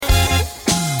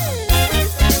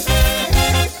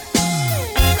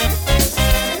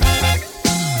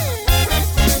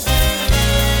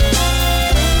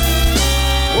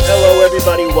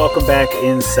back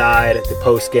inside the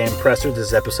post-game presser. This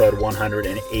is episode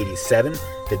 187.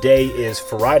 The day is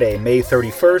Friday, May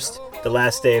 31st, the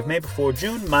last day of May before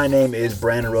June. My name is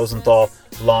Brandon Rosenthal.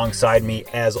 Alongside me,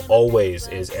 as always,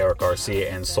 is Eric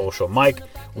Garcia and Social Mike.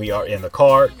 We are in the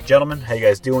car. Gentlemen, how you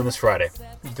guys doing this Friday?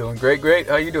 Doing great.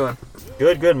 How you doing?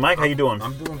 Good. Mike, how you doing?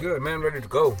 I'm doing good, man. Ready to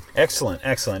go. Excellent.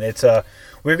 It's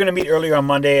we were going to meet earlier on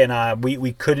Monday, and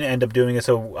we couldn't end up doing it,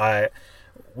 so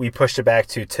we pushed it back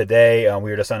to today. We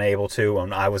were just unable to.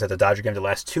 I was at the Dodger game the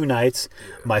last two nights.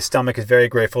 My stomach is very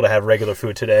grateful to have regular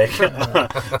food today.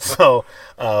 So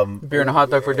beer and a hot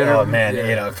dog for dinner. Oh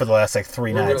man, for the last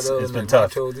 3 nights, it's been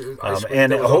tough.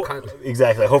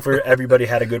 Exactly. I hope everybody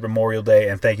had a good Memorial Day,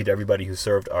 and thank you to everybody who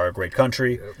served our great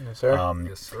country. Yes, sir.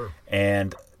 Yes, sir.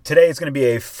 And today is going to be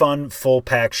a fun,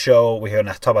 full-packed show. We're going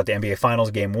to talk about the NBA Finals,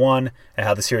 Game 1, and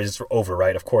how the series is over,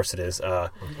 right? Of course it is.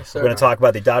 We're going to talk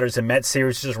about the Dodgers and Mets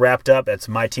series just wrapped up. That's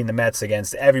my team, the Mets,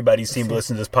 against everybody's team to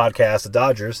listen to this podcast, the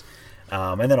Dodgers.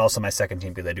 And then also my second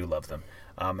team, because I do love them.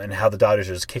 And how the Dodgers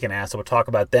are just kicking ass. So we'll talk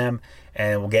about them,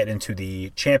 and we'll get into the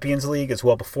Champions League as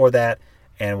well before that.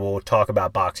 And we'll talk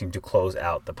about boxing to close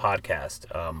out the podcast.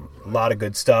 A lot of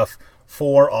good stuff.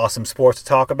 4 awesome sports to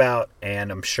talk about,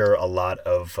 and I'm sure a lot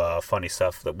of funny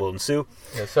stuff that will ensue.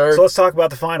 Yes, sir. So let's talk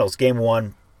about the finals. Game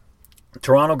 1,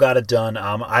 Toronto got it done.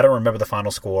 I don't remember the final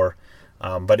score,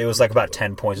 but it was about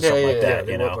 10 points or something like that.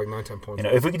 They were 9-10 points.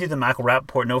 If we could do the Michael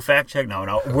Rappaport no fact check, no.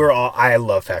 I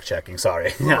love fact checking.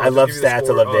 Sorry, I love stats.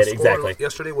 I love data. Exactly.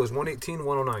 Yesterday was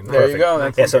 118-109. There you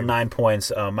go. So 9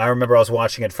 points. I remember I was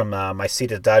watching it from my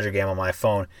seat at the Dodger game on my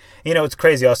phone. It's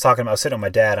crazy. I was sitting with my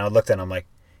dad, and I looked at him. I'm like,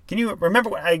 can you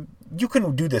remember when you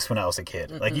couldn't do this when I was a kid?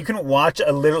 Mm-hmm. You couldn't watch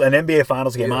an NBA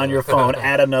Finals game on your phone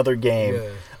at another game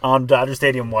on Dodger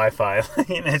Stadium Wi-Fi.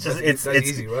 It's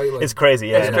easy, right? It's crazy.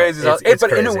 Yeah, it's crazy. But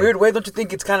crazy. In a weird way, don't you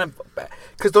think it's kind of?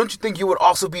 Because don't you think you would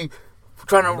also be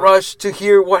trying to rush to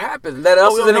hear what happened? That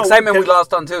else is an excitement we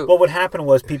lost on too. Well, what happened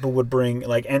was people would bring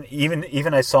and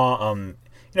even I saw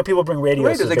people bring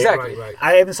radios. Exactly. Right.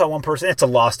 I even saw one person. It's a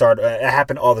lost art. It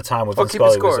happened all the time with Vin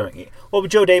Scully. Well,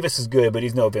 Joe Davis is good, but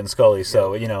he's no Vin Scully.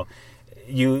 So I'm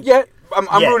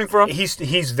rooting for him.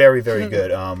 He's very, very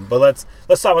good. But let's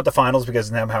talk about the finals, because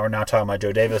now we're now talking about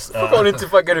Joe Davis. We're going into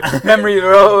fucking memory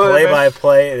road.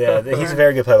 Play-by-play. Yeah, he's a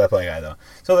very good play-by-play guy, though.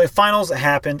 So the finals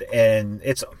happened, and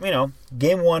it's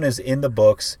Game 1 is in the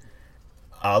books.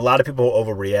 A lot of people are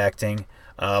overreacting.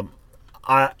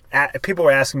 People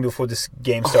were asking me before this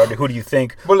game started, who do you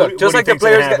think? Well, look, just like the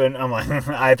players happen? I'm like,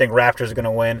 I think Raptors are going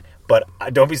to win, but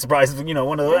don't be surprised if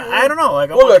one of the. I don't know. I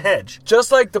want to hedge.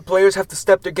 Just like the players have to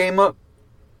step their game up,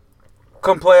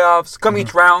 come playoffs, come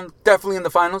each round, definitely in the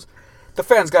finals, the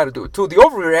fans got to do it too. The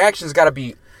overreaction's got to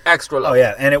be extra low. Oh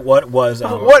yeah, and what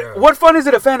fun is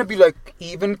it a fan to be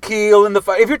even keel in the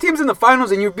if your team's in the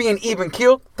finals and you're being even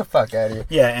keel, get the fuck out of here.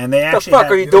 Yeah, and they actually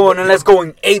are you doing? And let's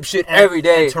going ape shit every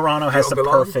day. And Toronto has the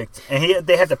perfect, and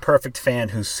they have the perfect fan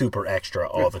who's super extra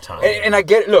all the time. And I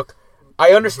get it. Look, I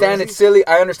understand it's silly.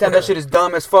 I understand that shit is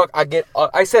dumb as fuck.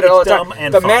 I said it all the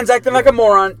time. The man's acting like a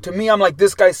moron. To me, I'm like,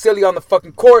 this guy's silly on the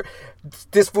fucking court.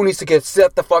 This fool needs to get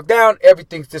set the fuck down.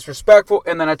 Everything's disrespectful.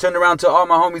 And then I turned around to all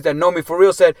my homies that know me for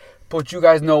real, said, but you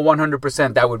guys know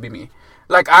 100% that would be me.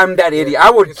 I'm that idiot. I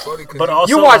would. But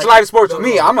also, you watch live sports with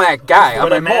me. I'm that guy.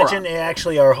 But imagine they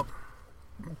actually are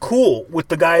cool with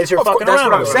the guys you're fucking around. That's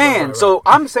what I'm saying. Right. So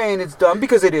I'm saying it's dumb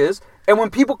because it is. And when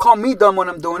people call me dumb when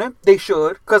I'm doing it, they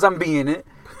should, because I'm being it.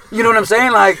 You know what I'm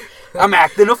saying? I'm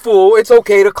acting a fool. It's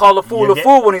okay to call a fool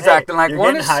when he's acting like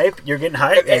one. You're getting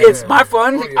hype. It's my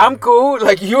fun. I'm cool.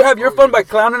 You have your fun by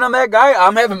clowning on that guy.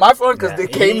 I'm having my fun because the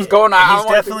game's going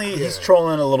on. He's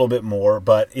trolling a little bit more,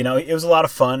 but it was a lot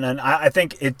of fun, and I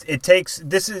think it takes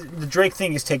the Drake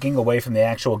thing is taking away from the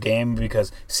actual game,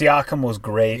 because Siakam was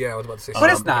great. Yeah, I was about to say. But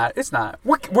it's not. It's not.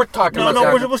 We're talking about.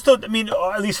 No, we're still.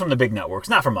 At least from the big networks,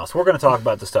 not from us. We're going to talk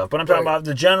about the stuff, but I'm talking about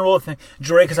the general thing.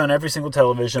 Drake is on every single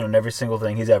television, on every single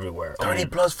thing. He's everywhere.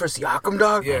 30+ for Siakam,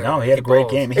 dog. Yeah, no, he had a great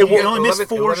game. He only missed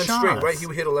 4 shots. Straight, right? He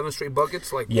hit 11 straight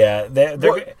buckets.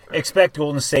 They expect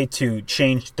Golden State to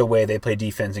change the way they play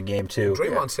defense in Game 2.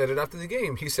 Draymond said it after the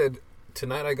game. He said,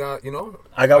 "Tonight I got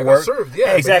work. Served."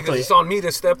 Yeah, exactly. It's on me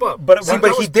to step up. But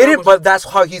he didn't. But that's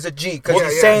how he's a G, because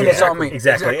he's saying it's on me.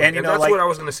 Exactly. And that's what I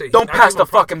was going to say. Don't pass the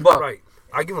fucking buck. Right.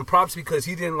 I give him props because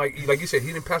he didn't like you said,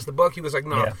 he didn't pass the buck. He was like,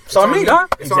 no, it's on me, huh?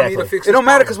 It's on me to fix it. It don't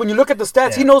matter, because when you look at the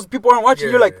stats, he knows people aren't watching.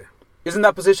 You're like, isn't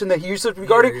that position that he used to be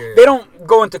guarding? They don't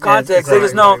go into context. They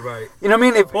just know. Right. You know what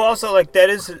I mean? Well, also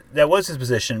that was his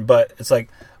position, but it's like,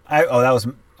 that was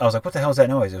I was like, what the hell is that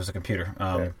noise? It was a computer.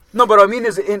 No, but I mean,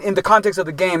 is in the context of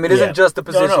the game, it isn't just the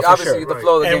position. No, obviously, the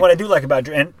flow of the game. And what I do like about,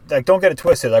 and like, don't get it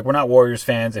twisted. Like, we're not Warriors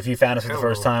fans. If you found us for the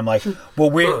first time, like,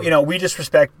 well, we just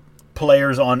respect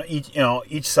players on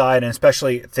each side, and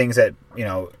especially things that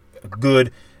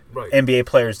good NBA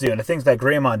players do. And the things that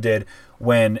Draymond did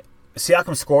when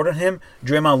Siakam scored on him,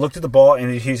 Draymond looked at the ball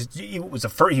and he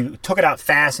took it out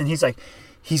fast, and he's like,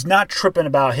 he's not tripping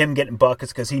about him getting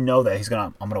buckets because he know that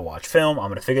I'm gonna watch film, I'm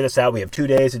gonna figure this out. We have 2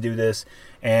 days to do this,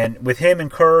 and with him and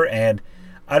Kerr, and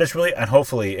and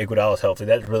hopefully Iguodala's healthy.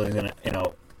 That's really gonna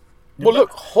Well,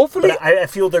 look, hopefully, but I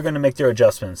feel they're gonna make their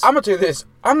adjustments. I'm gonna tell you this: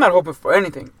 I'm not hoping for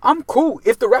anything. I'm cool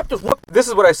if the Raptors win. This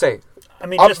is what I say. I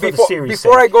mean, just for the series.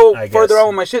 Before I go further on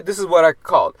with my shit, this is what I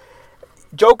called,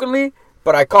 jokingly.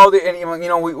 But I called it,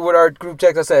 and with our group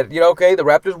text, I said, okay, the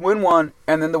Raptors win 1,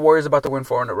 and then the Warriors about to win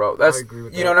 4 in a row. That's, I agree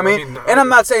with that. What I mean? And I'm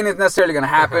not saying it's necessarily going to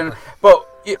happen, but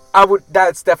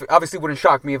that's definitely, obviously wouldn't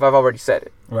shock me if I've already said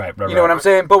it. Right. You know what I'm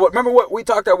saying? But remember what we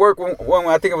talked at work when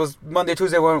I think it was Monday,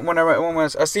 Tuesday, when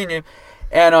I seen you,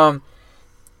 and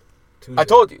I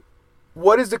told you,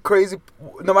 what is the crazy,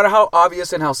 no matter how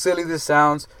obvious and how silly this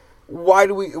sounds, why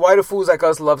do fools like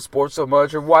us love sports so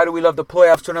much, or why do we love the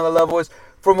playoffs to another level, is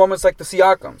for moments like the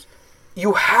Siakams.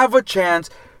 You have a chance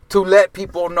to let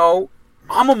people know,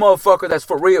 I'm a motherfucker that's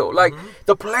for real. Like,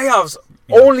 the playoffs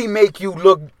only make you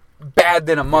look bad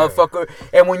than a motherfucker.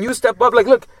 And when you step up, like,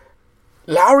 look,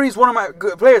 Lowry's one of my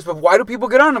good players, but why do people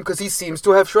get on him? Because he seems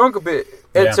to have shrunk a bit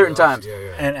at certain times.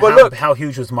 And but how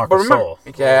huge was Marc Gasol?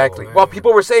 Exactly. While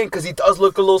people were saying, because he does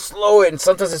look a little slow, and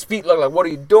sometimes his feet look like, what are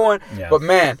you doing? Yeah. But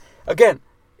man, again,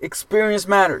 experience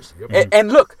matters.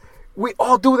 And look, we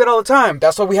all do that all the time.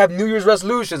 That's why we have New Year's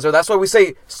resolutions, or that's why we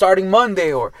say starting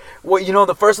Monday, or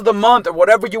the first of the month, or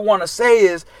whatever you want to say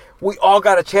is, we all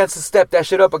got a chance to step that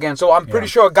shit up again. So I'm pretty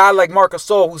sure a guy like Marc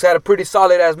Gasol, who's had a pretty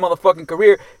solid ass motherfucking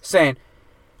career, saying,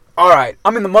 all right,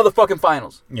 I'm in the motherfucking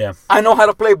finals. Yeah. I know how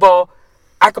to play ball.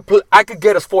 I could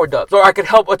get us 4 dubs, or I could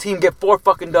help a team get 4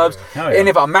 fucking dubs. Yeah. And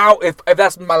if I'm out, if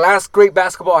that's my last great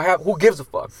basketball I have, who gives a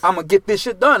fuck? I'm gonna get this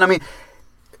shit done. I mean,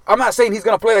 I'm not saying he's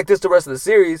going to play like this the rest of the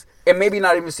series, and maybe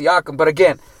not even Siakam, but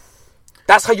again,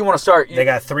 that's how you want to start. They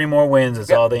got 3 more wins.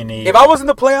 That's all they need. If I was in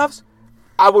the playoffs,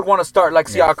 I would want to start like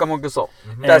Siakam or Gasol.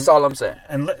 That's all I'm saying.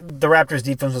 And the Raptors'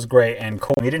 defense was great, and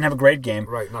Cole, he didn't have a great game,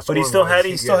 but he still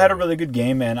had a really good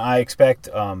game, and I expect...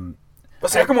 But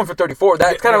Siakam went for 34.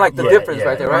 That's kind of like the difference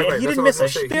right there, right? He didn't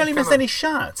barely miss any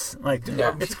shots. Like,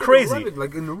 it's crazy.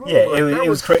 It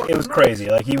was crazy.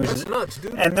 Like, he was just nuts,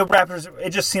 dude. And the Raptors, it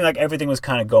just seemed like everything was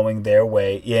kind of going their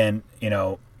way. And it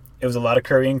was a lot of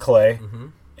Curry and Clay,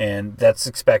 and that's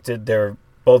expected. They're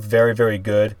both very, very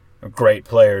good, great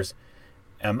players.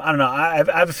 I don't know. I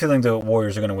have a feeling the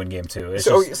Warriors are going to win Game 2.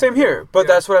 Same here, but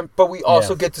that's what But we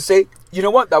also get to say, you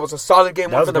know what? That was a solid Game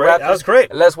 1 for the Raptors. That was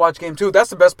great. Let's watch Game 2. That's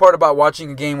the best part about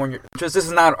watching a game when you're just. This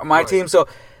is not my team, so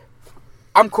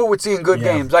I'm cool with seeing good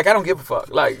games. Like, I don't give a fuck.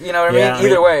 Like, you know what I mean?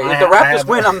 Either way, if the Raptors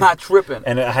win, I'm not tripping.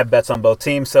 And I have bets on both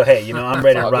teams, so hey, I'm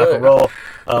ready to rock and roll.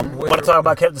 Want to talk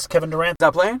about Kevin Durant?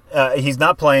 Not playing? He's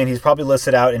not playing. He's probably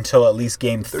listed out until at least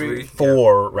Game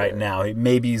 4 right now.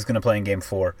 Maybe he's going to play in Game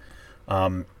 4.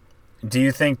 Do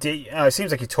you think? It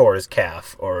seems like he tore his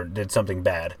calf or did something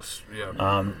bad.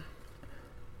 Yeah.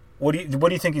 What do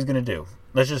you think he's going to do?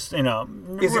 Let's just Is he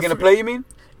going to play? You mean?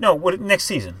 No. Next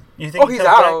season? You think? He's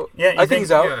out. Back? Yeah. I think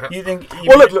he's out. You think?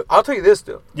 Well, look. I'll tell you this,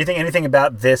 though. You think anything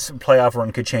about this playoff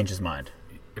run could change his mind?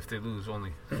 If they lose,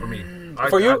 only for me.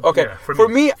 For you? Okay. Yeah, for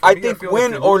me, I think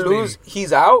win or lose,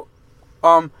 he's out.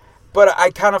 But I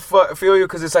kind of feel you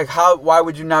because it's like, why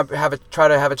would you not try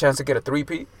to have a chance to get a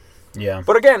 3-peat? Yeah.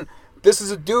 But again, this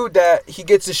is a dude that he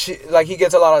gets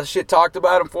a lot of shit talked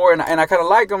about him for, and I kind of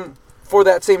like him for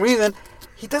that same reason.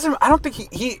 He doesn't. I don't think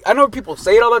I know people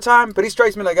say it all the time, but he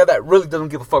strikes me like a guy that really doesn't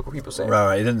give a fuck what people say.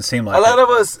 Right. It doesn't seem like a lot of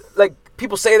us like.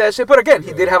 People say that shit, but again,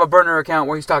 he did have a burner account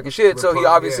where he's talking shit, so he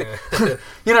obviously,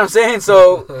 you know what I'm saying?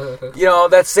 So,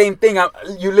 that same thing,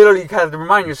 you literally kind of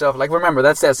remind yourself, like, remember,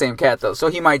 that's that same cat, though, so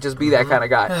he might just be that kind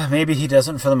of guy. Maybe he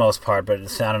doesn't for the most part, but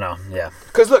I don't know, yeah.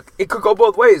 Because, look, it could go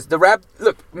both ways.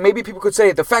 Maybe people could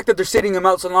say, the fact that they're sitting him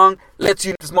out so long lets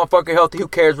you know this motherfucker healthy, who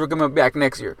cares, we're going to be back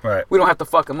next year. Right. We don't have to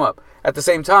fuck him up. At the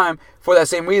same time, for that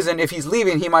same reason, if he's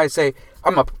leaving, he might say,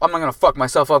 I'm not going to fuck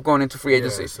myself up going into free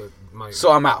agency.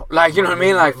 So I'm out. Like, you know what I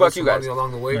mean? Like, fuck you guys.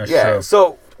 Along the way. Yeah. Sure.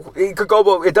 So it could go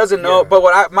both. It doesn't know. Yeah. But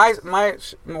what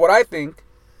I think,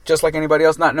 just like anybody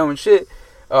else not knowing shit,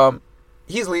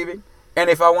 he's leaving. And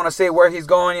if I want to say where he's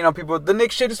going, people, the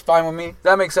Knicks shit is fine with me.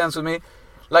 That makes sense with me.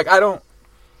 Like, I don't,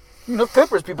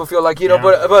 Clippers people feel like,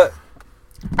 but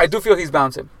I do feel he's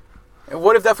bouncing. And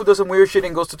what if that fool does some weird shit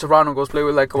and goes to Toronto, goes play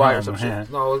with like Kawhi or some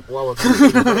shit? No, well, I was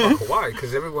thinking about Kawhi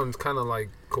because everyone's kind of like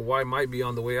Kawhi might be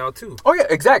on the way out too. Oh yeah,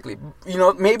 exactly. You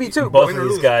know, maybe too. Both of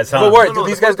these guys, huh? But what? Do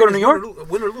these guys go to New York?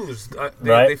 Win or lose,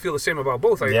 they feel the same about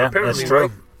both. Like, yeah, apparently, that's true.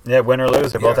 Right? Yeah, win or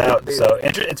lose, they're both out. So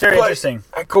it's very interesting.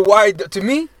 Kawhi, to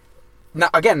me,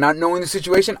 not knowing the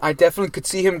situation, I definitely could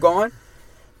see him going.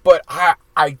 But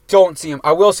I don't see him.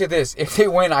 I will say this. If they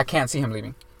win, I can't see him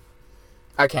leaving.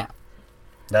 I can't.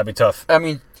 That'd be tough. I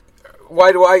mean,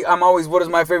 why do I'm always, what is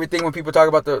my favorite thing when people talk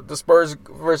about the Spurs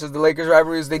versus the Lakers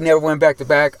rivalry is they never went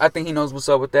back-to-back. I think he knows what's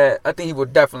up with that. I think he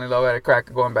would definitely love at a crack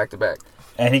of going back-to-back.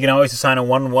 And he can always sign a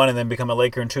 1-1 and then become a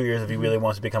Laker in 2 years if he really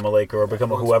wants to become a Laker or become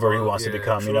whoever he wants to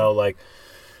become. True. You know, like,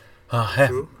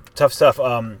 tough stuff.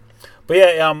 But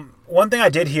yeah, one thing I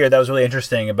did hear that was really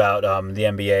interesting about the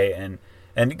NBA, and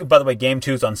by the way, Game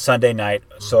 2 is on Sunday night,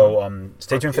 so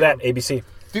stay tuned for that, ABC.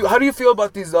 How do you feel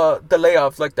about these the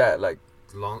layoffs like that? Like,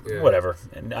 whatever.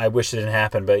 And I wish it didn't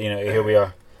happen, but, here we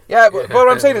are. Yeah, but what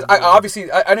I'm saying is, I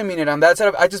didn't mean it on that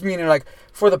side. I just mean it like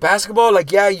for the basketball.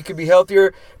 Like, yeah, you could be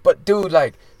healthier, but dude,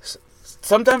 like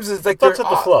sometimes it's like fucks up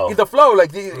the flow. The flow, like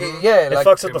it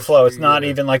fucks up the flow. It's not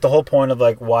even like the whole point of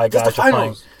like why guys are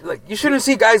playing. Like you shouldn't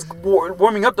see guys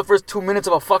warming up the first 2 minutes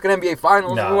of a fucking NBA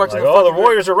finals. No, like, the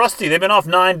Warriors are rusty. They've been off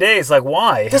 9 days. Like,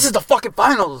 why? This is the fucking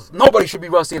finals. Nobody should be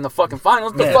rusty in the fucking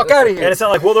finals. Get the fuck out of here. And it's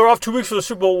not like, well, they're off 2 weeks for the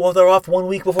Super Bowl. Well, they're off 1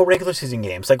 week before regular season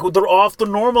games. Like, well, they're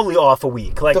normally off a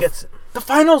week. Like, the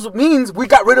finals means we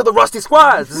got rid of the rusty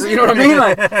squads. You know what I mean?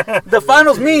 Like, the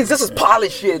finals means this is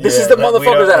polished shit. This is the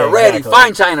motherfuckers that are ready.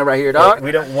 Fine China right here, dog.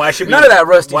 Why should none of that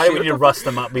rusty why shit? Why would you rust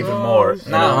them up even more?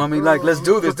 No, I mean, like, let's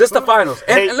do this. This is the finals.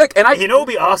 And look, and you know, it'd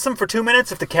be awesome for 2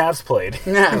 minutes if the Cavs played.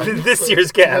 This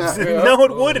year's Cavs. No,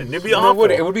 it wouldn't. It'd be awful.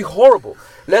 It would be horrible.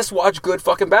 Let's watch good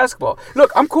fucking basketball.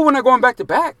 Look, I'm cool when they're going back to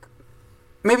back.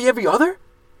 Maybe every other.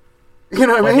 You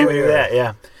know what I mean? Maybe that,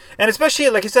 yeah. And especially,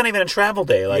 like, it's not even a travel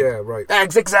day. Like, yeah, right.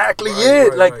 That's exactly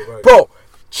it. Right. Bro,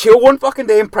 chill one fucking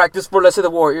day and practice for, let's say, the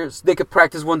Warriors. They could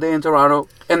practice one day in Toronto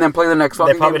and then play the next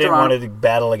fucking game in Toronto. They probably didn't want to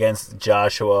battle against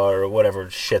Joshua or whatever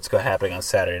shit's happening on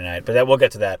Saturday night. But we'll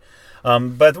get to that.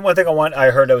 But one thing I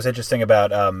heard that was interesting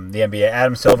about the NBA,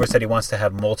 Adam Silver said he wants to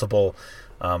have multiple,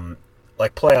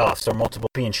 like, playoffs or multiple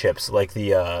championships, like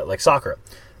like soccer.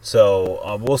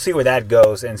 So we'll see where that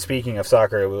goes. And speaking of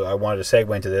soccer, I wanted to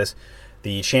segue into this.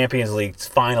 The Champions League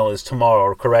final is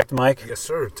tomorrow, correct, Mike? Yes,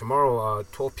 sir. Tomorrow,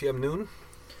 12 p.m. noon.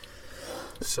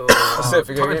 So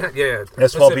Pacific, yeah.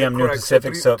 That's 12 p.m. noon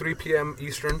Pacific. So 3 p.m.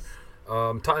 Eastern.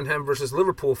 Tottenham versus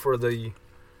Liverpool for the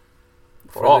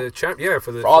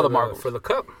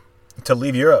cup. To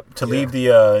leave Europe, leave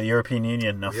the European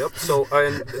Union. No. Yep. So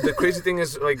and the crazy thing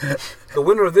is, like, the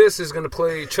winner of this is going to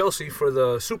play Chelsea for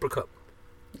the Super Cup.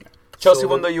 Chelsea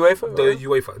won the UEFA? The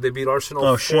UEFA. They beat Arsenal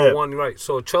 4-1, right.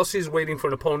 So Chelsea's waiting for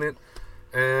an opponent,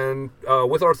 and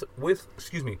with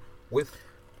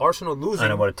Arsenal losing... I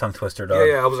know, what a tongue twister, dog.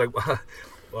 Yeah, I was like...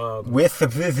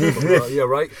 yeah,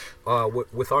 right.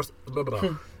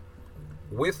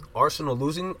 With Arsenal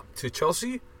losing to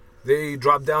Chelsea, they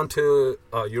dropped down to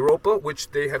Europa, which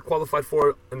they had qualified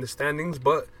for in the standings,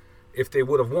 but if they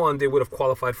would have won, they would have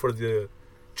qualified for the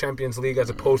Champions League as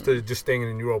opposed to just staying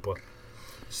in Europa.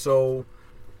 So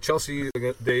Chelsea,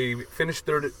 they finished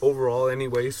third overall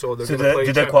anyway, so they're going to play.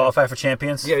 Did they qualify for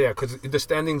Champions? Yeah, because the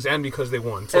standings and because they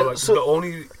won. So, the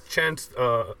only chance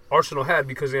Arsenal had,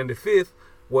 because they ended fifth,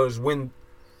 was win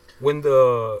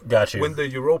the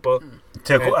Europa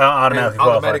to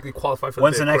automatically qualify for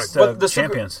When's the next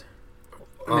Champions?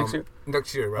 Next year.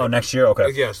 Next year, right? Oh, next year. Okay.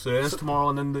 Yeah, so it ends tomorrow,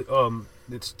 and then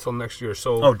it's till next year.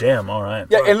 So. Oh damn! All right.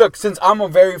 Yeah, and look, since I'm a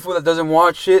very fool that doesn't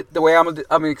watch shit the way I'm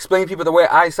gonna explain people the way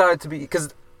I saw it to be,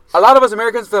 because a lot of us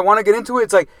Americans that want to get into it,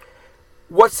 it's like,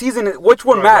 what season? Which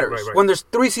one matters? Right. When there's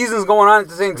 3 seasons going on at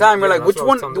the same time, you're like, which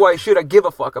one should I give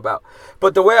a fuck about?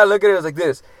 But the way I look at it is like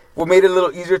this. What made it a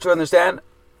little easier to understand?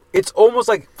 It's almost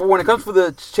like when it comes to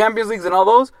the Champions Leagues and all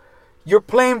those, you're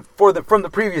playing from the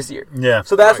previous year. Yeah.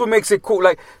 So that's what makes it cool.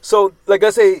 Like I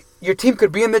say, your team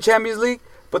could be in the Champions League,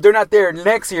 but they're not there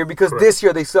next year because this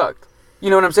year they sucked. You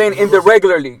know what I'm saying? In the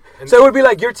regular league. So it would be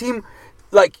like your team,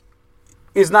 like,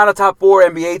 is not a top 4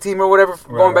 NBA team or whatever.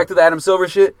 Going back to the Adam Silver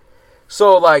shit.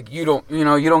 So like you don't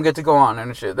get to go on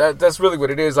and shit. That's really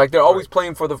what it is. Like they're always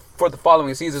playing for the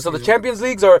following season. So the Champions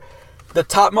Leagues are the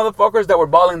top motherfuckers that were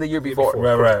balling the year before.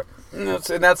 Right. And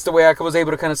that's the way I was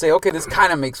able to kind of say, okay, this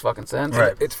kind of makes fucking sense.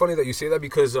 Right. It's funny that you say that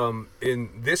because in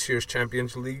this year's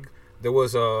Champions League there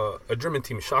was a German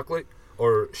team, Schalke.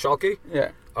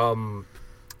 Yeah.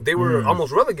 They were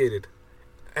almost relegated,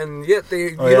 and yet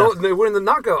they were in the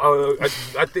knockout.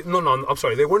 I'm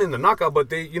sorry, they weren't in the knockout, but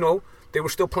they they were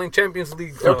still playing Champions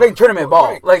League. They were playing tournament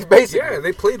ball, like basically. Yeah,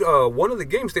 they played one of the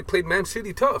games. They played Man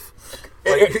City tough.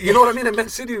 Like, you know what I mean? And Man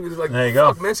City was like, there you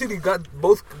go. Man City got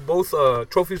both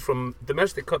trophies from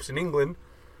domestic cups in England,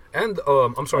 and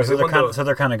I'm sorry, so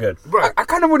they're kind of good. Right. I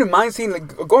kind of wouldn't mind seeing, like,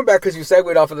 going back, because you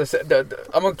segued off of the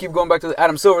I'm gonna keep going back to the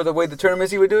Adam Silver, the way the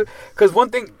tournaments he would do. Because one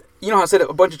thing, you know how I said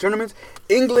a bunch of tournaments.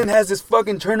 England has this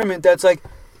fucking tournament that's like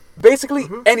basically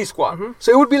any squad.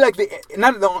 So it would be like the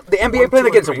NBA playing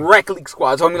against rec league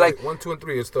squads. So I mean, like 1, 2, and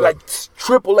 3. It's the like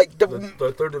triple, like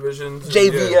the third division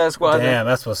JV squad. Damn,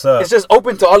 that's what's up. It's just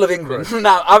open to all of England.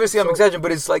 Now, obviously, I'm exaggerating,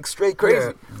 but it's like straight crazy.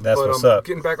 Yeah, that's what's up.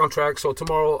 Getting back on track. So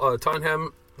tomorrow,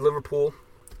 Tottenham, Liverpool.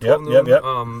 Yep.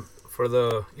 For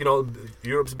the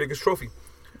Europe's biggest trophy.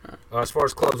 As far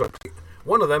as clubs are,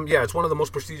 one of them, it's one of the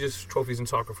most prestigious trophies in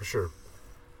soccer for sure.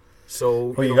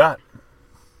 So who you got?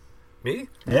 Me?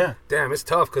 Yeah. Damn, it's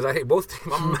tough because I hate both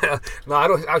teams. No, I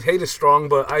don't. I hate it strong,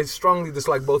 but I strongly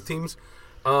dislike both teams.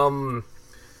 The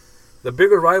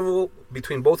bigger rival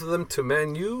between both of them to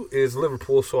Man U is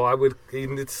Liverpool. So I would.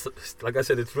 It's like I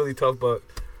said, it's really tough, but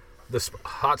the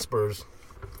hot Spurs.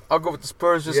 I'll go with the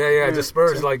Spurs. The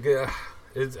Spurs. Like,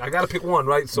 I got to pick one,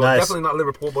 right? So definitely not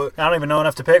Liverpool, but I don't even know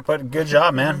enough to pick. But good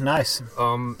job, man. Nice.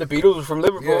 The Beatles are from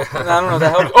Liverpool. Yeah. I don't know if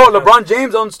that helps. Oh, LeBron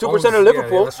James owns 2% of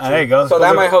Liverpool. There you go. So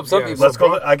that might help some people. Let's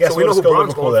go. I guess we'll go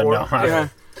Liverpool then. No.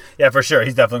 Yeah, for sure.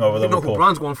 He's definitely over Liverpool. You know who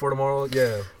Bron's going for tomorrow?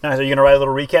 Yeah. Nice. Are you gonna write a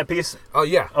little recap piece? Oh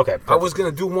yeah. Okay. Perfect. I was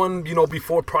gonna do one,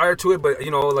 prior to it, but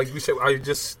like we said, I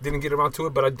just didn't get around to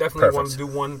it. But I definitely want to do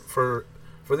one for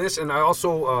this, and I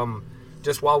also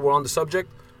just while we're on the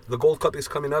subject, the Gold Cup is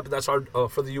coming up. That's our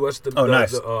for the U.S.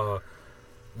 Nice.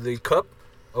 The cup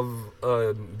of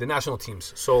the national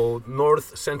teams. So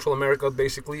North Central America,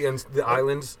 basically, and the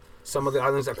islands. Some of the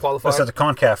islands that qualify. That's at the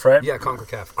CONCACAF, right? Yeah,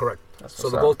 CONCACAF, correct.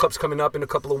 So the Gold Cup's coming up in a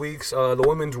couple of weeks. The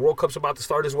Women's World Cup's about to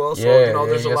start as well. So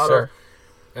there's a lot of.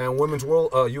 And Women's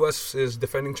World, U.S. is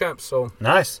defending champs. So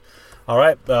nice. All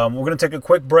right, we're gonna take a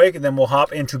quick break and then we'll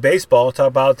hop into baseball. Talk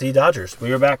about the Dodgers.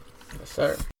 We'll be back. Yes,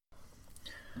 sir.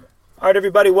 All right,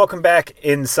 everybody, welcome back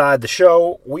inside the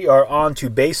show. We are on to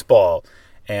baseball,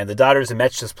 and the Dodgers and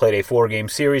Mets just played a 4-game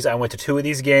series. I went to 2 of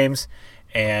these games,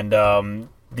 and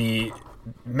the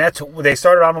Mets, they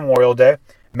started on Memorial Day.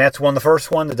 Mets won the first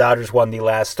one. The Dodgers won the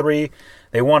last 3.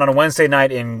 They won on a Wednesday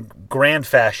night in grand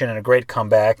fashion and a great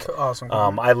comeback. Awesome.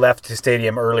 I left the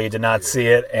stadium early, did not see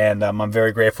it, and I'm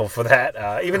very grateful for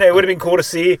that. Even though it would have been cool to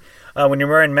see when you're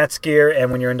wearing Mets gear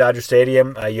and when you're in Dodger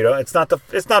Stadium. It's not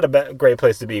a great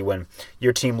place to be when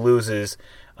your team loses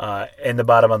in the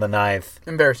bottom of the 9th.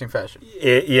 Embarrassing fashion.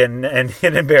 In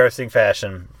embarrassing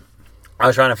fashion. I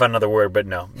was trying to find another word, but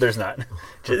no, there's not.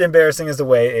 Just embarrassing is the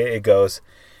way it goes.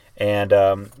 And,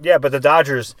 but the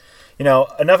Dodgers,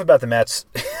 enough about the Mets.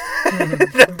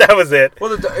 That was it.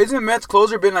 Well, isn't the Mets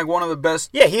closer been like one of the best?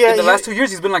 Yeah, in the last 2 years,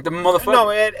 he's been like the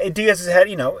motherfucker. No, Diaz has had,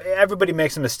 everybody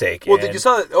makes a mistake. Well, did you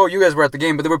saw that? Oh, you guys were at the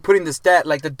game, but they were putting the stat,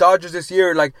 like the Dodgers this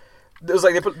year, like, it was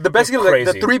like they put the best, like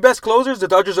the 3 best closers, the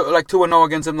Dodgers are like 2-0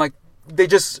 against them, like, they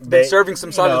just been serving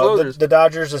some solid closers. The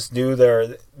Dodgers just do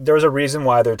there's a reason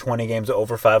why they're 20 games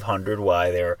over 500,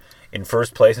 why they're in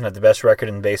first place and have the best record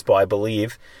in baseball, I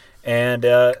believe. And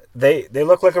they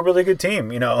look like a really good team.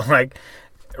 Like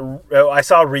I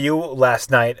saw Ryu last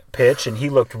night pitch, and he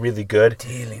looked really good.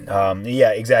 Dealing.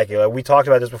 Yeah, exactly. Like we talked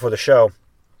about this before the show.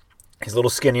 He's a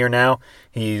little skinnier now.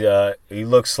 He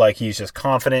looks like he's just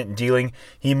confident in dealing.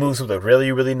 He moves with a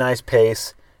really, really nice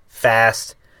pace,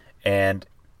 fast, and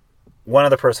one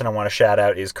other person I want to shout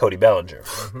out is Cody Bellinger.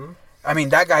 Mm-hmm. I mean,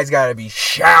 that guy's got to be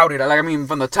shouted.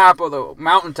 From the top of the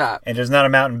mountaintop. And there's not a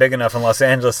mountain big enough in Los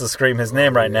Angeles to scream his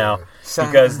name right now.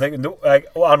 Because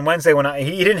on Wednesday, when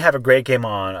he didn't have a great game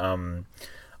on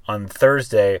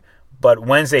Thursday, but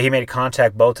Wednesday he made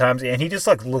contact both times, and he just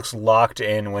looks locked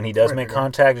in when he does make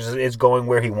contact. It's going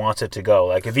where he wants it to go.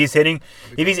 Like if he's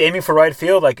aiming for right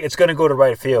field, like it's going to go to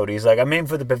right field. He's like, I'm aiming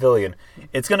for the pavilion.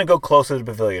 It's going to go close to the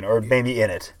pavilion or maybe in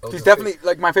it. He's definitely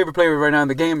like my favorite player right now in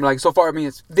the game. Like so far, I mean,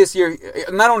 it's this year.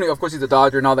 Not only, of course, he's a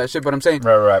Dodger and all that shit, but I'm saying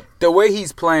right. The way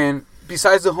he's playing,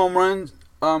 besides the home runs.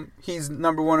 He's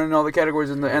number 1 in all the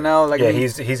categories in the NL. Like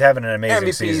he's having an amazing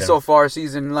MVP season so far.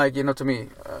 Season to me,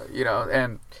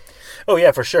 and. Oh,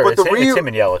 yeah, for sure. But it's him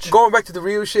and Yelich. Going back to the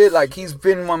Ryu shit, like, he's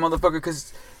been one motherfucker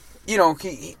because,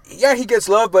 he gets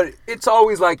love, but it's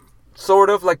always, like,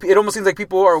 sort of. Like, it almost seems like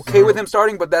people are okay with him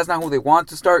starting, but that's not who they want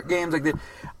to start games. Like,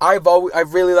 I've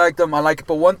really liked him. I like it.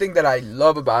 But one thing that I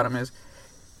love about him is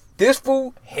this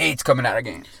fool hates coming out of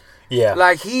games. Yeah.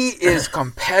 Like, he is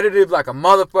competitive like a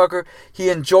motherfucker. He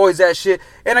enjoys that shit.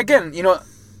 And, again,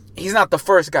 he's not the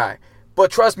first guy.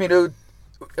 But trust me, dude.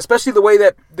 especially the way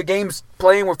that the game's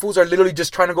playing, where fools are literally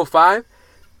just trying to go 5.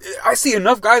 I see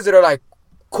enough guys that are like,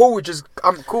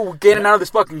 I'm cool with getting out of this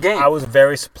fucking game. I was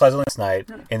very pleasantly last night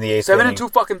in the 8th 7 and 2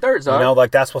 fucking thirds, dog. You know,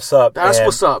 like, that's what's up. That's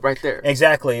what's up right there.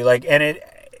 Exactly. Like, and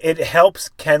it helps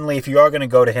Kenley, if you are going to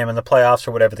go to him in the playoffs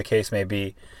or whatever the case may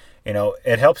be, you know,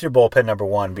 it helps your bullpen, number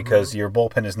one, because your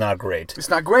bullpen is not great. It's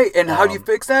not great. And how do you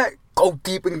fix that? Go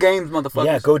deep in games, motherfuckers.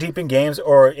 Yeah, go deep in games,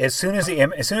 or as soon as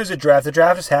the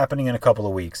draft is happening in a couple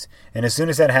of weeks, and as soon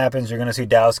as that happens, you're going to see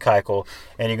Dallas Keuchel,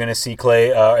 and you're going to see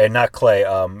Clay, and not Clay.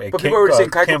 But people are already saying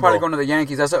Keuchel probably going to the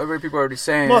Yankees. That's what people are already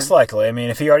saying. Most likely. I mean,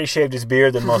 if he already shaved his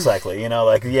beard, then most likely. You know,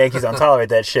 like the Yankees don't tolerate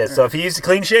that shit. So if he's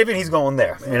clean shaven, he's going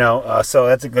there. You know, so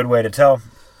that's a good way to tell.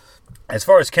 As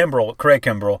far as Craig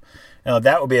Kimbrel. You know,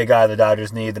 that would be a guy the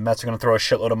Dodgers need. The Mets are going to throw a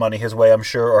shitload of money his way, I'm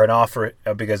sure, or an offer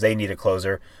because they need a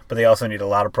closer. But they also need a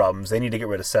lot of problems. They need to get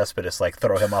rid of Cespedes, like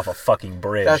throw him off a fucking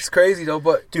bridge. That's crazy, though.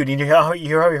 But dude, you hear how he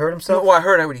hurt himself? No, I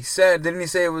heard what he said. Didn't he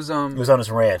say it was It was on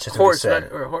his ranch. That's horse, what he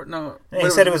said. Right? No,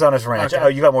 he said it was on his ranch. Okay. Oh,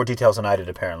 you got more details than I did,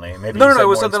 apparently. Maybe no, it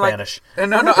was something like Spanish.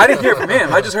 No, I didn't hear it from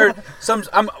him. I just heard some.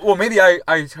 Maybe I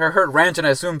heard ranch and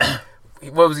I assumed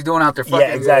what was he doing out there? Fucking,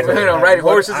 yeah, exactly. You know, riding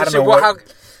horses and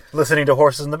shit. Listening to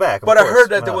horses in the back. But I heard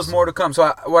that there was more to come. So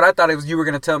what I thought it was, you were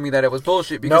going to tell me that it was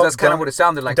bullshit, because that's kind of what it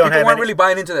sounded like. People weren't really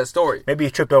buying into that story. Maybe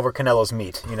he tripped over Canelo's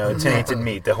meat. You know, tainted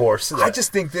meat, the horse. I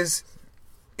just think it's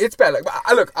bad. Like,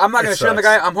 look, I'm not going to shit on the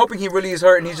guy. I'm hoping he really is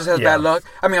hurt and he just has bad luck.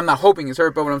 I mean, I'm not hoping he's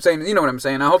hurt, but what I'm saying, you know what I'm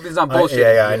saying. I hope he's not bullshit.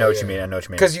 Yeah, I know what you mean.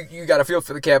 Because you got to feel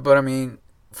for the cat. But I mean,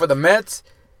 for the Mets,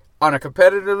 on a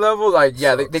competitive level, like,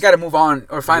 yeah, they got to move on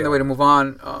or find a way to move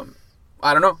on.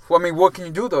 I don't know. I mean, what can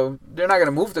you do, though? They're not going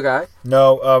to move the guy.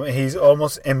 No, he's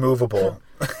almost immovable.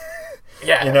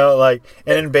 Yeah. You know, like,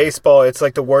 and in baseball, it's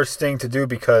like the worst thing to do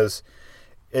because,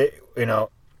 if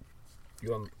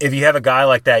you have a guy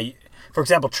like that, for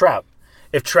example, Trout.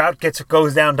 If Trout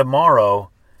goes down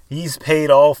tomorrow, he's paid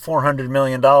all $400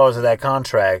 million of that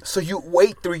contract. So you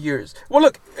wait 3 years. Well,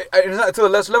 look, it's not to a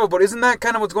less level, but isn't that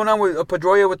kind of what's going on with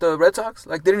Pedroia with the Red Sox?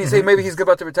 Like, didn't he say maybe he's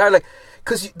about to retire? Like,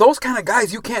 because those kind of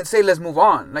guys, you can't say let's move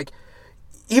on. Like,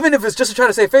 even if it's just to try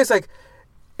to save face, like,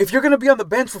 if you're going to be on the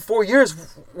bench for 4 years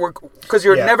because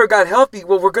you never got healthy,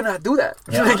 well, we're going to do that.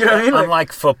 Yeah. You know what I mean?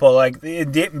 Unlike football, like,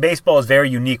 baseball is very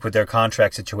unique with their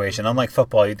contract situation. Unlike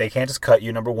football, they can't just cut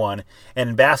you, number one. And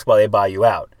in basketball, they buy you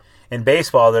out. In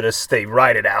baseball, they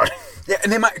ride it out. Yeah,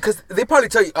 and because they probably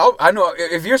tell you, I know,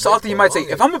 if you're salty, you might say,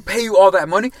 if I'm going to pay you all that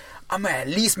money, I'm going to at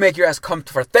least make your ass come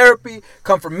for therapy,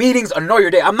 come for meetings, or know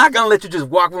your day. I'm not going to let you just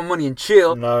walk with money and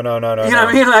chill. No. You know what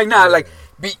I mean? Like, nah, like,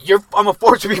 I'm a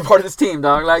force to be part of this team,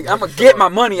 dog. Like, I'm going to get my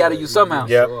money out of you somehow.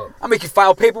 Yep. I'll make you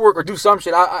file paperwork or do some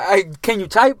shit. Can you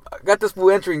type? I got this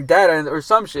fool entering data or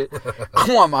some shit.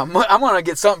 I want my money. I want to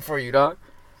get something for you, dog.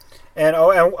 And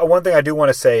one thing I do want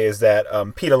to say is that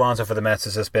Pete Alonso for the Mets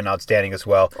has just been outstanding as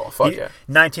well. Oh, fuck yeah.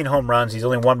 19 home runs. He's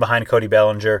only one behind Cody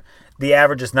Bellinger. The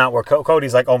average is not where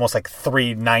Cody's like almost like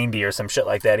 390 or some shit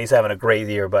like that. He's having a great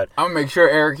year, but I'm going to make sure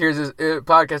Eric hears this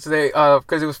podcast today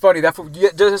because it was funny. Just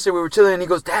yesterday we were chilling and he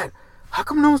goes, Dad, how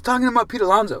come no one's talking about Pete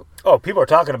Alonso? Oh, people are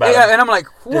talking about him. Yeah, and I'm like,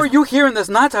 who are you hearing that's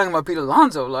not talking about Pete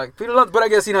Alonso? Like, Pete Alonso, but I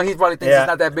guess, he probably thinks he's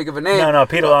not that big of a name. No,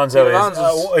 Pete Alonso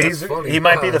is, he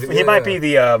might be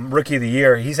the rookie of the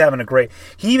year. He's having a great,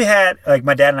 he had, like,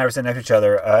 my dad and I were sitting next to each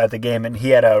other at the game, and he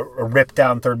had a rip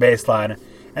down third baseline,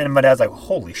 and my dad's like,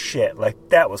 holy shit, like,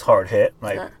 that was hard hit.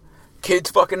 Like, kid's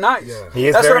fucking nice. Yeah. He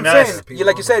is that's very nice. Saying.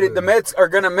 Like you said, the Mets are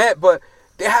going to Met, but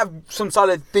they have some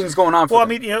solid things going on for them.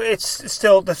 I mean, it's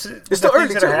still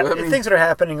early too. Things that are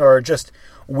happening are just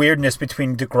weirdness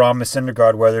between DeGrom and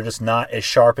Syndergaard, where they're just not as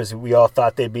sharp as we all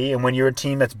thought they'd be. And when you're a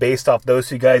team that's based off those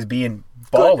two guys being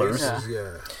ballers,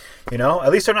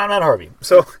 at least they're not Matt Harvey.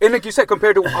 So, and like you said,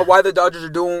 compared to why the Dodgers are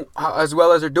doing as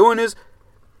well as they're doing is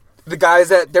the guys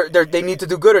that they need to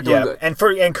do good are doing good. And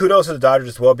kudos to the Dodgers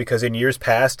as well, because in years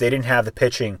past they didn't have the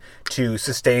pitching to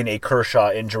sustain a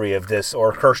Kershaw injury of this,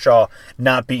 or Kershaw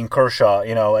not being Kershaw.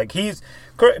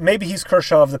 Maybe he's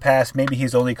Kershaw of the past. Maybe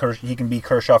he's only he can be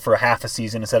Kershaw for a half a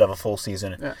season instead of a full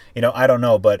season. Yeah. I don't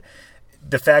know, but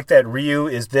the fact that Ryu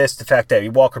is this, the fact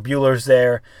that Walker Buehler's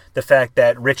there, the fact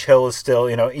that Rich Hill is still,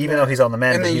 even though he's on the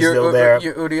mend, but he's still there.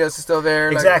 Urias is still there.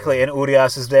 Exactly, and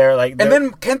Urias is there. And then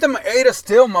Kenta Maeda's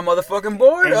still my motherfucking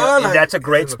board. And that's a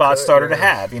great spot starter to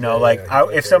have.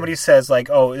 If somebody says, like,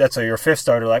 oh, that's your fifth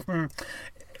starter, like,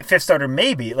 fifth starter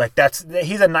maybe, like,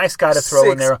 he's a nice guy to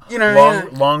throw in there.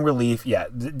 Long relief. Yeah,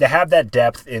 to have that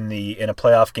depth in a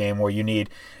playoff game where you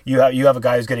have a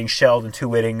guy who's getting shelled in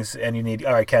 2 innings, and you need,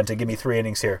 all right, Kenta, give me 3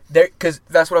 innings here. Because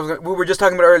that's what we were just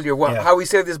talking about earlier. How we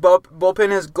say this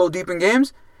bullpen is go deep in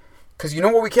games. Because you know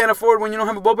what we can't afford when you don't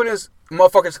have a bullpen is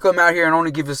motherfuckers come out here and only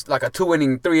give us like a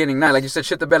 2-inning, 3-inning night. Like you said,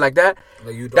 shit the bed like that.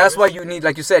 That's why you need,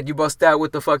 like you said, you bust out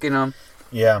with the fucking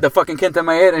the fucking Kenta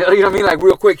Maeda. You know what I mean? Like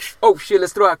real quick. Oh shit,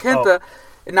 let's throw out Kenta.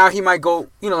 And now he might go,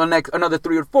 the next another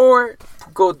 3 or 4,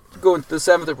 go into the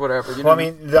 7th or whatever. You know I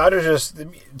mean, the Dodgers just,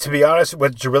 to be honest,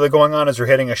 what's really going on is they're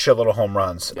hitting a shitload of home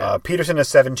runs. Yeah. Peterson has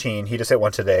 17. He just hit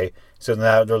one today, so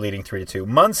now they're leading 3-2.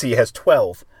 Muncy has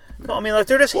 12. No, I mean, like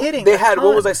they're just hitting. They had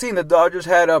what was I seeing? The Dodgers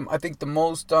had I think the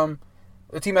most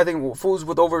the team fools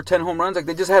with over 10 home runs. Like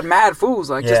they just had mad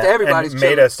fools. Like just everybody's. And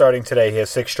Maeda starting today. He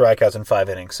has 6 strikeouts in 5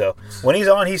 innings. So when he's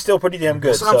on, he's still pretty damn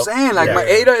good. That's what I'm saying. Like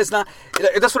Maeda is not.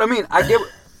 That's what I mean. I get.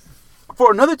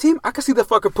 For another team, I could see the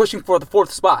fucker pushing for the 4th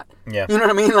spot. Yeah. You know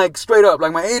what I mean? Like straight up.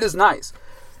 Like Maeda's nice.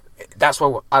 That's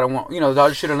why I don't want. The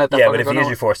Dodgers shouldn't let that. Yeah, but if he is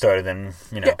your 4th starter, then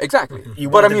Yeah, exactly.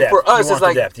 But I mean, for us, it's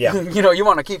like depth, yeah. You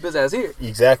want to keep his ass here.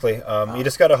 Exactly. You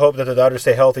just gotta hope that the Dodgers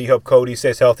stay healthy. You hope Cody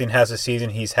stays healthy and has the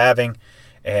season he's having,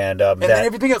 and then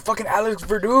everything that fucking Alex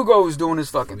Verdugo is doing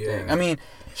his fucking thing. I mean,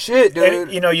 shit,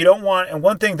 dude. And, you don't want. And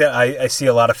one thing that I see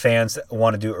a lot of fans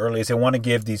want to do early is they want to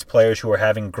give these players who are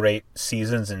having great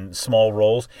seasons and small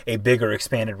roles a bigger,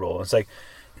 expanded role. It's like.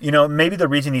 Maybe the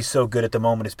reason he's so good at the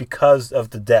moment is because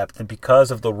of the depth and because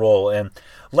of the role, and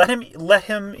let him, let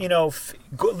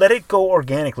it go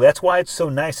organically. That's why it's so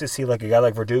nice to see like a guy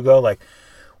like Verdugo, like,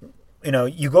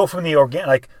 you go from the organic,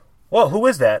 like, whoa, who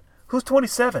is that? Who's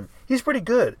 27? He's pretty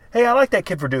good. Hey, I like that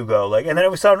kid Verdugo. Like, and then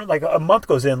we saw like a month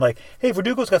goes in, like, hey,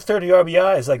 Verdugo's got 30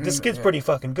 RBIs. Like, this kid's pretty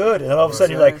fucking good. And then all of a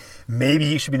sudden you're like, maybe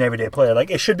he should be an everyday player.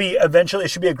 Like, it should be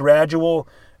a gradual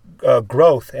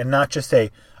growth and not just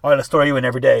all right, let's throw you in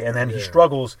every day, and then he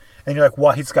struggles, and you're like,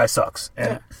 wow, this guy sucks.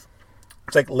 And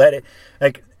it's like, let it,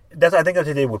 like, I think that's what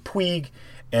they did with Puig,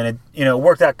 and it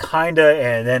worked out kinda,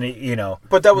 and then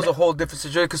But that was a whole different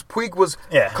situation because Puig was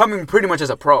coming pretty much as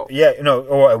a pro. Yeah,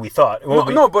 or we thought.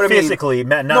 But physically,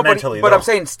 not mentally. But I'm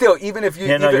saying still, even if you,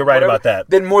 you're right about that.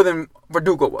 Then more than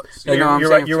Verdugo was. You're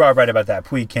right. You're right about that.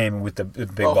 Puig came with the big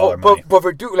baller money. But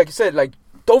Verdugo, like you said, like.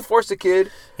 Don't force the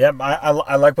kid. Yeah,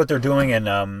 I like what they're doing,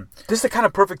 and this is the kind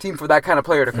of perfect team for that kind of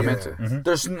player to come into. Mm-hmm.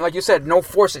 There's, like you said, no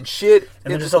forcing shit.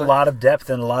 And there's just a lot of depth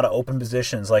and a lot of open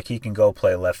positions. Like he can go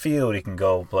play left field, he can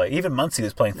go play. Even Muncy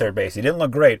was playing third base. He didn't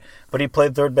look great, but he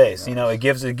played third base.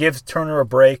 Nice. It gives Turner a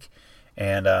break,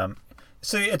 and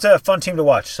so it's a fun team to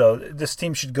watch. So this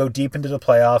team should go deep into the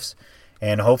playoffs,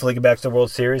 and hopefully get back to the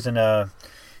World Series, and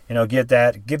give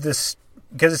this,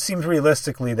 because it seems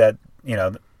realistically that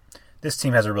this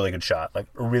team has a really good shot, like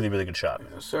a really, really good shot.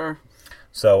 Yes, sir.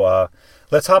 So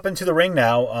let's hop into the ring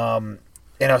now. I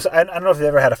don't know if they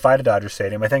ever had a fight at Dodger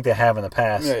Stadium. I think they have in the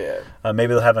past. Yeah.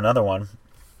 Maybe they'll have another one.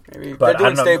 Maybe but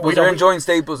they're doing Staples. They're enjoying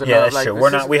Staples. Yeah, that's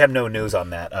true. We have no news on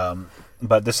that.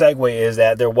 But the segue is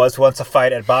that there was once a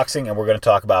fight at boxing, and we're going to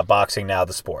talk about boxing now,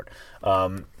 the sport.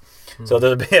 So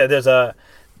there's a.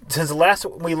 Since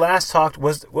we last talked,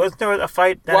 was there a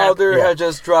fight? Wilder had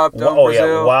just dropped Brazil.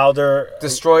 Yeah, Wilder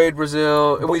destroyed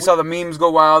Brazil. We saw the memes go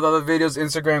wild, other videos,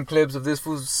 Instagram clips of this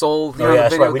fool's soul.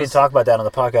 That's right. We didn't talk about that on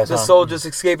the podcast. The soul just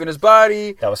escaping his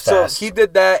body. That was fast. So he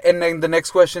did that, and then the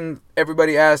next question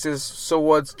everybody asks is, so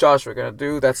what's Joshua gonna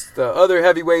do? That's the other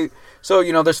heavyweight. So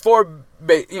there's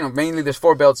mainly there's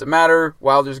 4 belts that matter.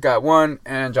 Wilder's got 1,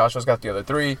 and Joshua's got the other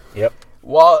 3. Yep.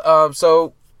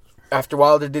 So after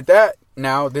Wilder did that.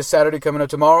 Now, this Saturday coming up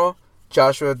tomorrow,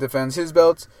 Joshua defends his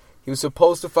belts. He was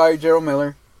supposed to fight Gerald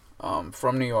Miller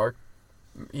from New York.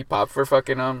 He popped for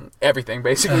fucking everything,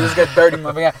 basically. He just got dirty.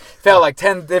 Failed like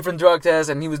 10 different drug tests,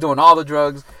 and he was doing all the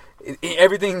drugs.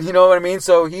 Everything, you know what I mean?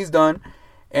 So he's done.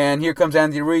 And here comes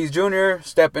Andy Ruiz Jr.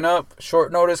 stepping up.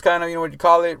 Short notice kind of, what you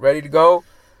call it. Ready to go.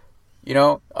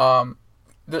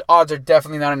 The odds are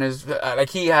definitely not in his... Like,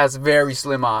 he has very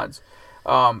slim odds.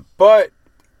 But...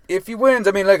 if he wins,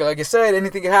 I mean, like I said,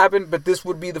 anything can happen. But this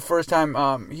would be the first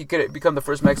time he could become the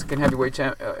first Mexican heavyweight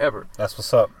champ ever. That's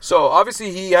what's up. So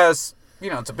obviously he has,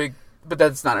 it's a big, but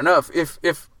that's not enough. If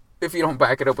you don't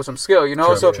back it up with some skill,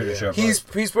 Sure. He's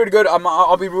pretty good.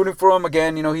 I'll be rooting for him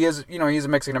again. He is, he's a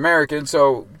Mexican American,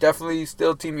 so definitely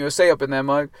still Team USA up in that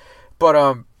mug.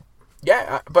 But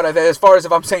but as far as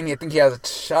if I'm saying I think he has a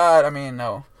shot, I mean,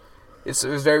 no, it's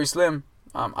very slim.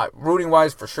 Rooting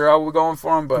wise, for sure, I would be going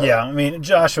for him. But yeah, I mean,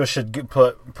 Joshua should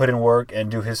put in work and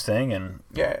do his thing and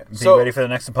be ready for the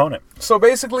next opponent. So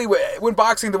basically, when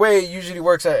boxing, the way it usually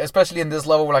works, especially in this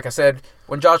level, like I said,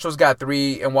 when Joshua's got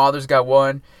 3 and Wilder's got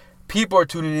 1, people are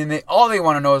tuning in. All they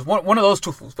want to know is one of those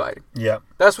two fools fighting. Yeah,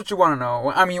 that's what you want to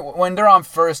know. I mean, when they're on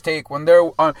First Take, when they're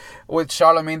with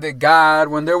Charlamagne the God,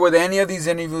 when they're with any of these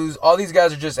interviews, all these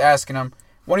guys are just asking them,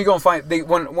 When are you gonna fight?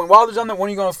 When Wilder's on there, when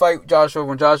are you gonna fight Joshua?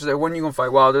 When Joshua's there, when are you gonna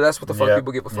fight Wilder? That's what the fuck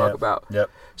people give a fuck about. Yep.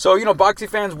 So boxing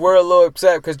fans were a little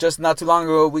upset because just not too long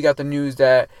ago we got the news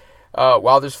that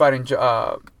Wilder's fighting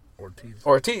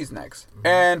Ortiz next,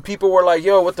 and people were like,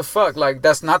 "Yo, what the fuck? Like,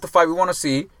 that's not the fight we want to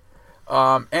see,"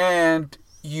 and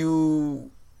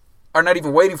you are not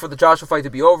even waiting for the Joshua fight to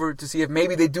be over to see if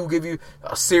maybe they do give you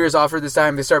a serious offer this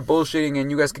time. They start bullshitting and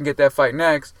you guys can get that fight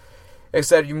next.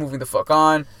 Instead, you moving the fuck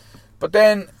on. But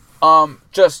then,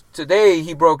 just today,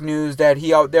 he broke news that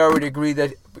they already agreed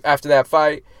that after that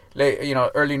fight,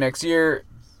 early next year,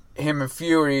 him and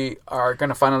Fury are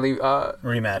gonna finally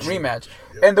rematch.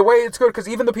 Yep. And the way it's good, because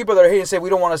even the people that are hating say we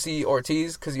don't want to see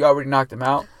Ortiz because you already knocked him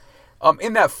out.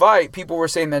 In that fight, people were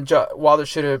saying that Wilder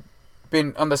should have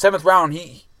been on the 7th round.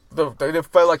 They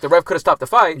felt like the ref could have stopped the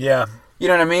fight. Yeah. You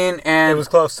know what I mean? And it was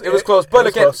close. It was close. But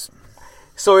again, close.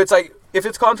 So it's like, if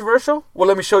it's controversial, well,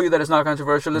 let me show you that it's not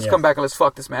controversial. Let's come back and let's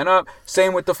fuck this man up.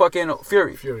 Same with the fucking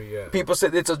Fury. Yeah. People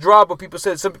said it's a draw, but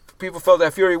some people felt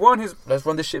that Fury won. Let's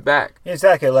run this shit back.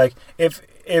 Exactly. Like, if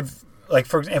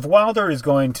Wilder is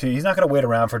he's not going to wait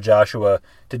around for Joshua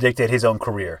to dictate his own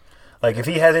career. Like, if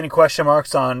he has any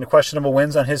questionable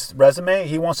wins on his resume,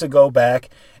 he wants to go back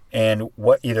and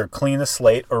either clean the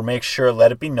slate or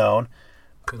let it be known.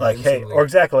 Like, hey, or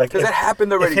exactly. Like, because that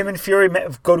happened already. If him and Fury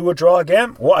go to a draw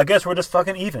again, well, I guess we're just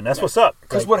fucking even. That's what's up.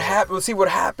 Because what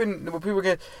happened, when people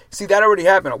that already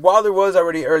happened. Wilder was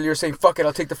already earlier saying, fuck it,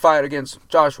 I'll take the fight against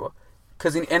Joshua.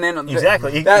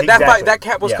 Exactly. That fight, that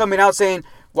cat was coming out saying,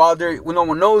 Wilder, when no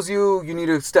one knows you need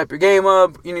to step your game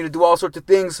up, you need to do all sorts of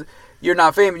things, you're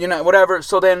not famous, you're not whatever.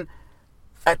 So then,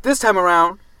 at this time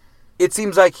around, it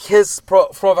seems like his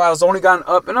profile's only gone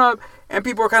up and up, and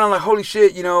people are kind of like, holy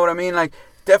shit, you know what I mean? Like,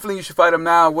 definitely you should fight him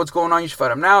now. What's going on? You should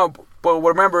fight him now. But what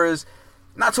remember is,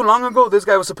 not too long ago, this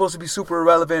guy was supposed to be super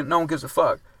irrelevant. No one gives a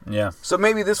fuck. Yeah. So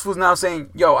maybe this fool's now saying,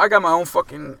 yo, I got my own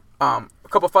fucking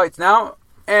couple fights now,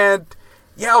 and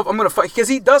I'm going to fight. Because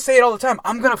he does say it all the time.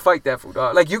 I'm going to fight that fool,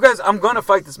 dog. Like, you guys, I'm going to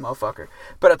fight this motherfucker.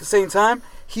 But at the same time,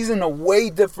 he's in a way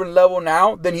different level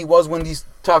now than he was when these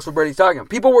talks were barely talking.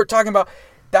 People were talking about,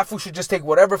 that fool should just take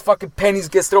whatever fucking pennies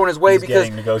gets thrown his way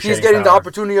because he's getting the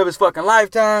opportunity of his fucking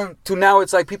lifetime. To now,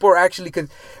 it's like people are actually...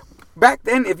 Back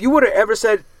then, if you would have ever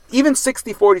said, even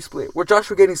 60-40 split, where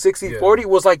Joshua getting 60-40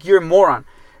 was like, you're a moron.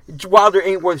 Wilder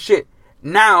ain't worth shit.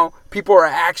 Now, people are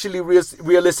actually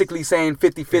realistically saying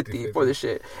 50-50 for this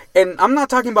shit. And I'm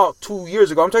not talking about 2 years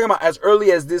ago. I'm talking about as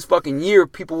early as this fucking year,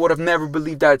 people would have never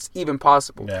believed that's even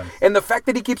possible. Yeah. And the fact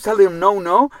that he keeps telling them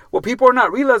no, what people are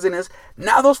not realizing is,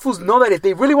 now those fools know that if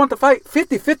they really want to fight,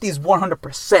 50-50 is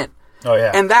 100%. Oh,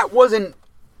 yeah. And that wasn't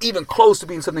even close to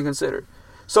being something considered.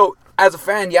 So, as a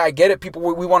fan, I get it. People,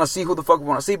 we want to see who the fuck we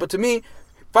want to see. But to me,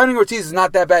 fighting Ortiz is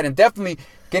not that bad. And definitely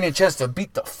getting a chance to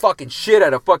beat the fucking shit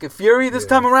out of fucking Fury this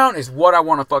time around is what I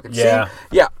want to fucking see.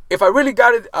 Yeah, if I really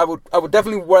got it, I would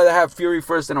definitely rather have Fury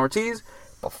first than Ortiz.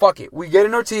 But fuck it. We get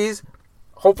in Ortiz.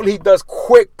 Hopefully he does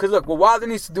quick. Because look, what Wilder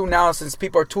needs to do now, since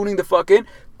people are tuning the fuck in,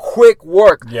 quick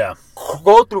work. Yeah.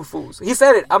 Go through fools. He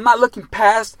said it. I'm not looking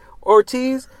past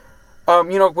Ortiz.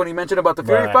 When he mentioned about the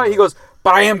Fury fight, he goes,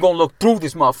 but I am going to look through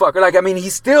this motherfucker. Like, I mean,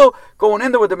 he's still going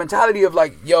in there with the mentality of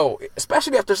like, yo,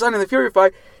 especially after signing the Fury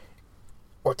fight,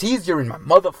 Ortiz, you're in my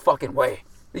motherfucking way.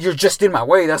 You're just in my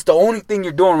way. That's the only thing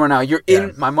you're doing right now. You're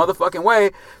in my motherfucking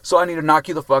way, so I need to knock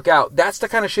you the fuck out. That's the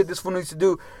kind of shit this fool needs to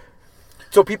do,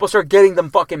 so people start getting the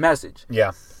fucking message.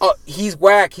 Yeah. He's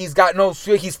whack. He's got no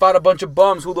shit. He's fought a bunch of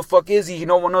bums. Who the fuck is he?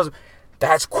 No one knows him.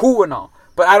 That's cool and all.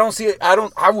 But I don't see it.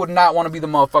 I would not want to be the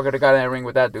motherfucker that got in that ring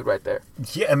with that dude right there.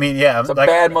 Yeah, I mean, yeah. It's a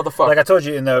bad motherfucker. Like I told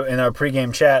you in our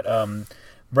pregame chat,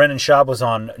 Brendan Schaub was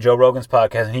on Joe Rogan's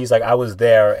podcast, and he's like, I was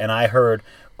there, and I heard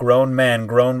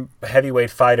grown heavyweight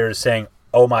fighters saying,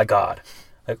 oh my God.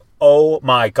 Like, oh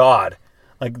my God.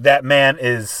 Like, that man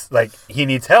is, like, he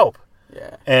needs help.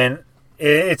 Yeah. And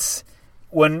it's,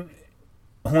 when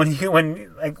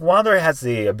Wilder has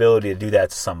the ability to do that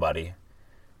to somebody,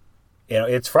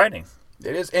 it's frightening.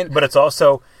 It is. But it's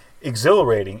also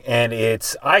exhilarating, and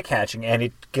it's eye-catching, and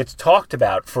it gets talked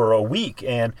about for a week,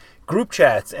 and group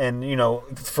chats, and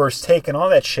First Take and all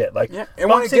that shit. Like, and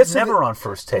when it gets never on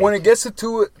First Take. When it gets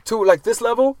to like this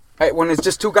level, right, when it's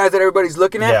just two guys that everybody's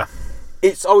looking at,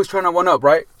 it's always trying to one up,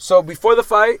 right? So before the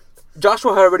fight,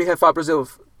 Joshua already had fought Brazil.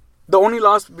 The only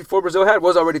loss before Brazil had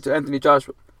was already to Anthony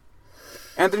Joshua.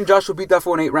 Anthony Joshua beat that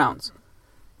fool in 8 rounds.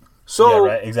 So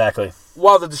exactly.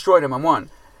 Wilder destroyed him and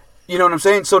won. You know what I'm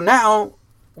saying? So now,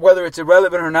 whether it's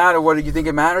irrelevant or not, or whether you think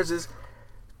it matters, is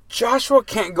Joshua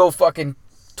can't go fucking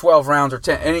 12 rounds or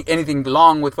 10 anything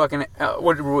long with fucking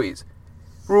with Ruiz.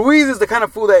 Ruiz is the kind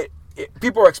of fool that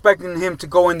people are expecting him to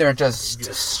go in there and just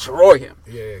destroy him.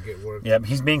 Yeah, get work. Yeah,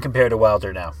 he's being compared to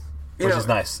Wilder now, which is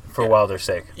nice for Wilder's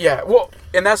sake. Yeah, well,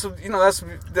 and that's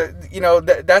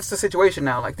the situation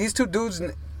now. Like these two dudes,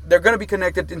 they're gonna be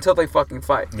connected until they fucking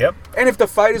fight. Yep. And if the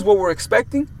fight is what we're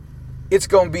expecting, it's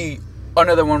gonna be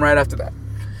another one right after that.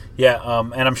 Yeah,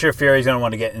 and I'm sure Fury's gonna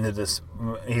want to get into this.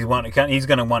 He's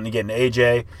gonna want to get into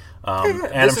AJ. And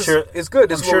I'm sure it's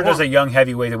good. I'm sure there's a young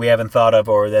heavyweight that we haven't thought of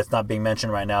or that's not being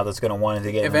mentioned right now that's going to want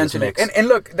to get eventually. Into this mix. And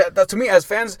look, that to me as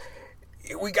fans,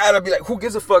 we gotta be like, who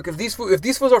gives a fuck if these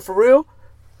fools are for real?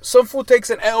 Some fool takes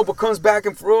an L but comes back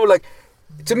and for real. Like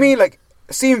to me, like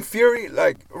seeing Fury,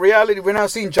 like reality. We're now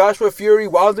seeing Joshua, Fury,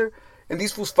 Wilder, and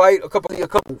these fools fight a couple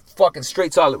fucking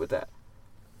straight solid with that.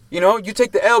 You know, you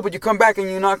take the L but you come back and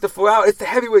you knock the fool out. It's the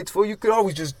heavyweights fool. You could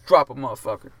always just drop a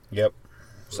motherfucker. Yep.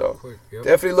 So,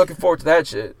 definitely looking forward to that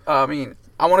shit. I mean,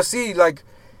 I want to see, like,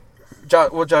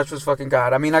 what Joshua's fucking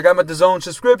got. I mean, I got my DAZN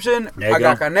subscription. I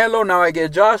got Canelo. Now I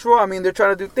get Joshua. I mean, they're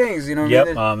trying to do things, you know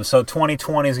what I mean? So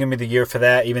 2020 is going to be the year for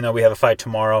that, even though we have a fight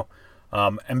tomorrow.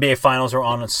 NBA Finals are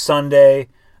on Sunday.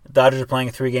 Dodgers are playing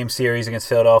a 3-game series against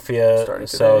Philadelphia.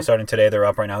 Starting today, they're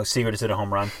up right now. Seager just hit a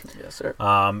home run. Yes, sir.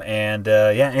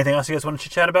 Anything else you guys want to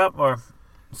chat about or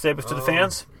say to the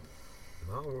fans?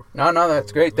 No,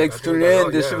 that's great. Thanks for tuning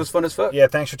in. This shit was fun as fuck. Yeah,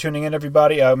 thanks for tuning in,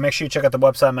 everybody. Make sure you check out the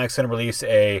website. Mike's going to release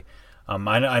a...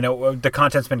 I know the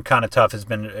content's been kind of tough. It's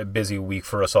been a busy week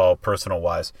for us all,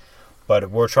 personal-wise.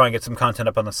 But we're trying to get some content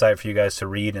up on the site for you guys to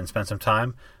read and spend some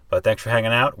time. But thanks for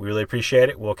hanging out. We really appreciate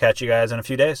it. We'll catch you guys in a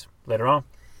few days. Later on.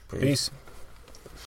 Peace.